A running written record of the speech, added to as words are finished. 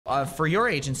for your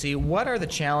agency, what are the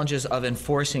challenges of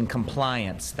enforcing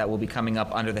compliance that will be coming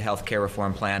up under the health care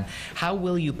reform plan? How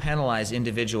will you penalize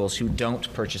individuals who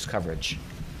don't purchase coverage?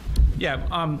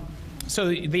 Yeah, so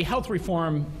the health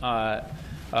reform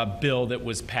bill that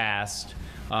was passed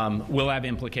will have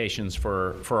implications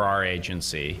for our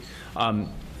agency.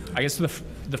 I guess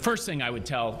the first thing I would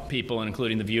tell people,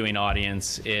 including the viewing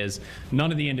audience, is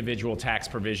none of the individual tax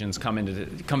provisions come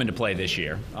into play this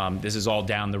year. This is all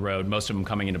down the road, most of them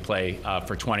coming into play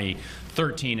for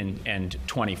 2013 and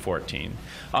 2014.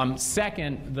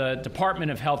 Second, the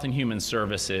Department of Health and Human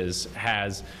Services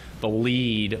has the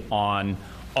lead on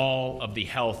all of the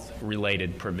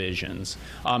health-related provisions.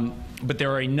 But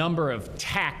there are a number of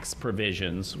tax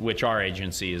provisions which our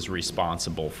agency is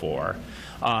responsible for.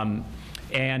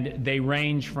 And they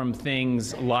range from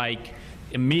things like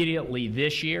immediately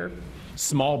this year,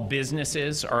 small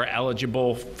businesses are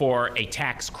eligible for a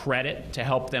tax credit to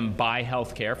help them buy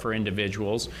health care for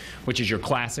individuals, which is your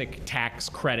classic tax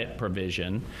credit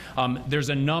provision. There's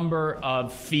a number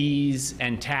of fees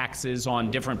and taxes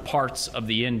on different parts of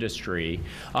the industry.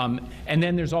 And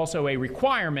then there's also a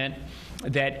requirement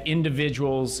that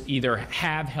individuals either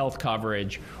have health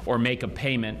coverage or make a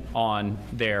payment on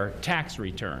their tax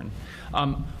return.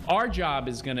 Our job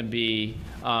is going to be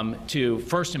to,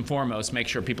 first and foremost, make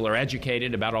sure people are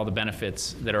educated about all the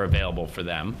benefits that are available for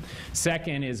them.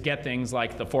 Second is get things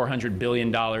like the $400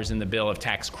 billion in the bill of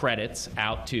tax credits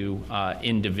out to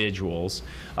individuals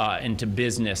and to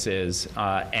businesses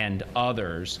and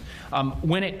others.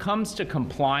 When it comes to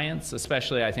compliance,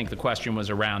 especially I think the question was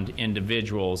around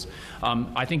individuals,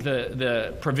 I think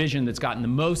the provision that's gotten the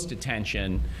most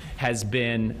attention has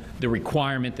been the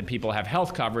requirement that people have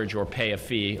health coverage or pay a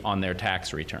fee on their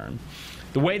tax return.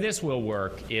 The way this will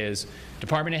work is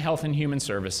Department of Health and Human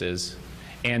Services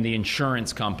and the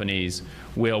insurance companies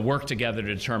will work together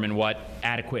to determine what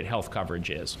adequate health coverage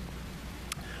is.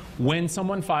 When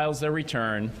someone files their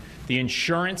return, the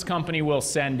insurance company will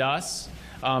send us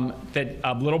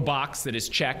a little box that is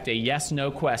checked, a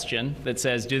yes-no question that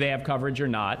says, do they have coverage or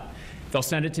not? They'll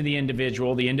send it to the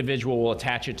individual. The individual will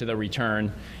attach it to the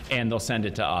return, and they'll send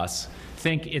it to us.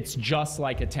 Think it's just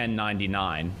like a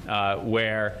 1099,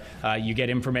 where you get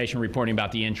information reporting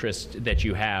about the interest that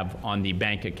you have on the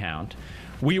bank account.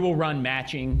 We will run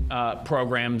matching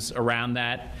programs around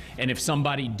that, and if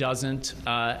somebody doesn't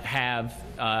have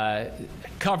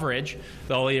coverage,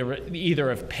 they'll either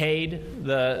have paid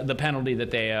the penalty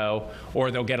that they owe,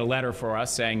 or they'll get a letter for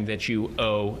us saying that you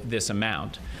owe this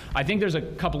amount. I think there's a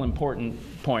couple important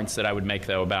points that I would make,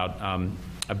 though,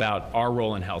 about our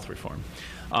role in health reform.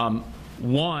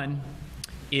 One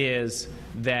is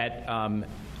that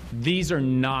these are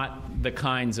not the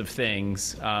kinds of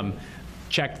things,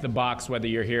 check the box whether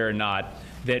you're here or not,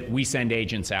 that we send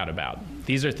agents out about.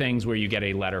 These are things where you get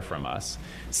a letter from us.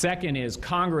 Second is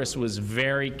Congress was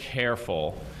very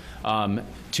careful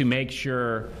to make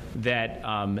sure that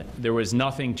there was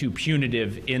nothing too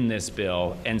punitive in this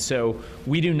bill. And so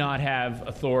we do not have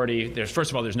authority. First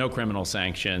of all, there's no criminal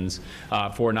sanctions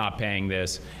for not paying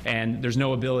this. And there's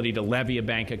no ability to levy a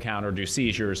bank account or do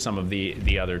seizures, some of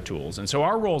the other tools. And so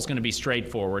our role is going to be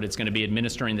straightforward. It's going to be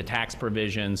administering the tax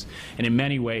provisions. And in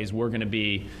many ways, we're going to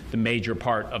be the major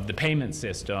part of the payment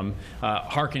system,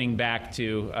 hearkening back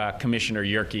to Commissioner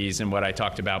Yerkes and what I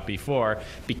talked about before,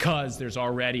 because there's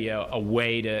already a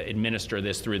way to administer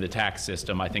this through the tax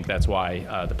system. I think that's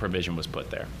why the provision was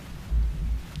put there.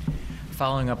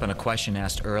 Following up on a question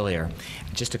asked earlier,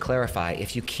 just to clarify,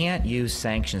 if you can't use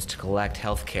sanctions to collect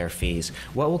health care fees,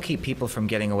 what will keep people from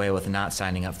getting away with not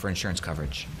signing up for insurance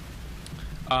coverage?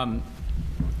 You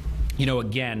know,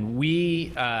 again,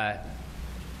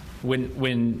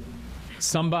 when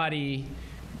somebody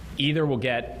either will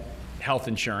get health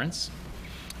insurance,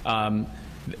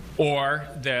 or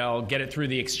they'll get it through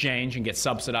the exchange and get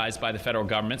subsidized by the federal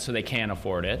government so they can't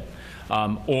afford it,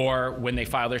 or when they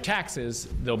file their taxes,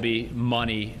 there'll be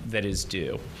money that is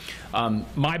due.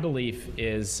 My belief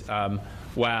is,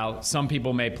 while some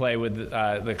people may play with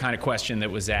the kind of question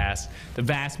that was asked, the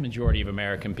vast majority of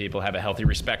American people have a healthy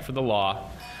respect for the law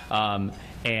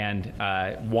and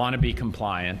want to be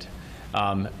compliant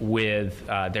with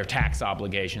their tax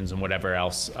obligations and whatever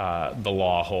else the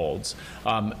law holds.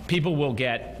 People will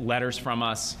get letters from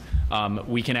us.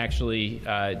 We can actually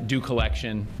do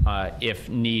collection if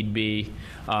need be.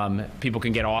 People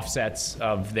can get offsets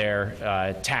of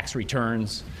their tax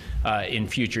returns in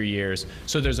future years.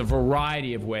 So there's a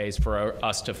variety of ways for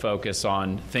us to focus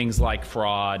on things like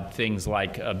fraud, things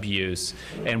like abuse,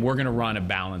 and we're going to run a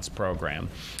balanced program.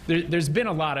 There's been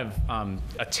a lot of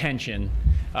attention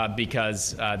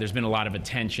because there's been a lot of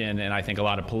attention and I think a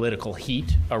lot of political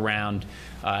heat around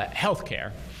health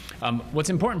care. What's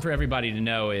important for everybody to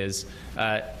know is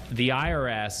the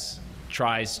IRS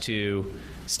tries to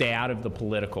stay out of the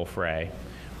political fray.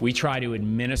 We try to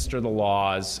administer the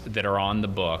laws that are on the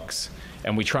books,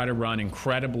 and we try to run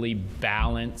incredibly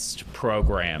balanced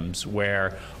programs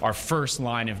where our first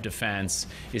line of defense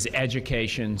is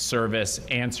education, service,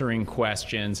 answering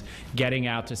questions, getting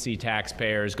out to see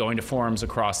taxpayers, going to forums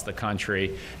across the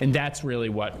country, and that's really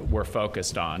what we're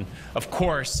focused on. Of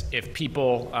course, if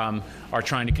people are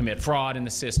trying to commit fraud in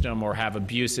the system or have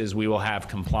abuses, we will have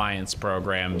compliance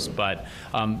programs, but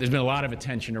there's been a lot of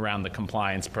attention around the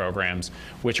compliance programs,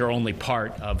 which are only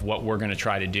part of what we're going to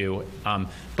try to do,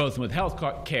 both with health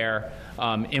care,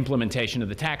 implementation of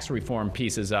the tax reform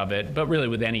pieces of it, but really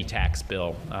with any tax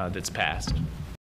bill that's passed.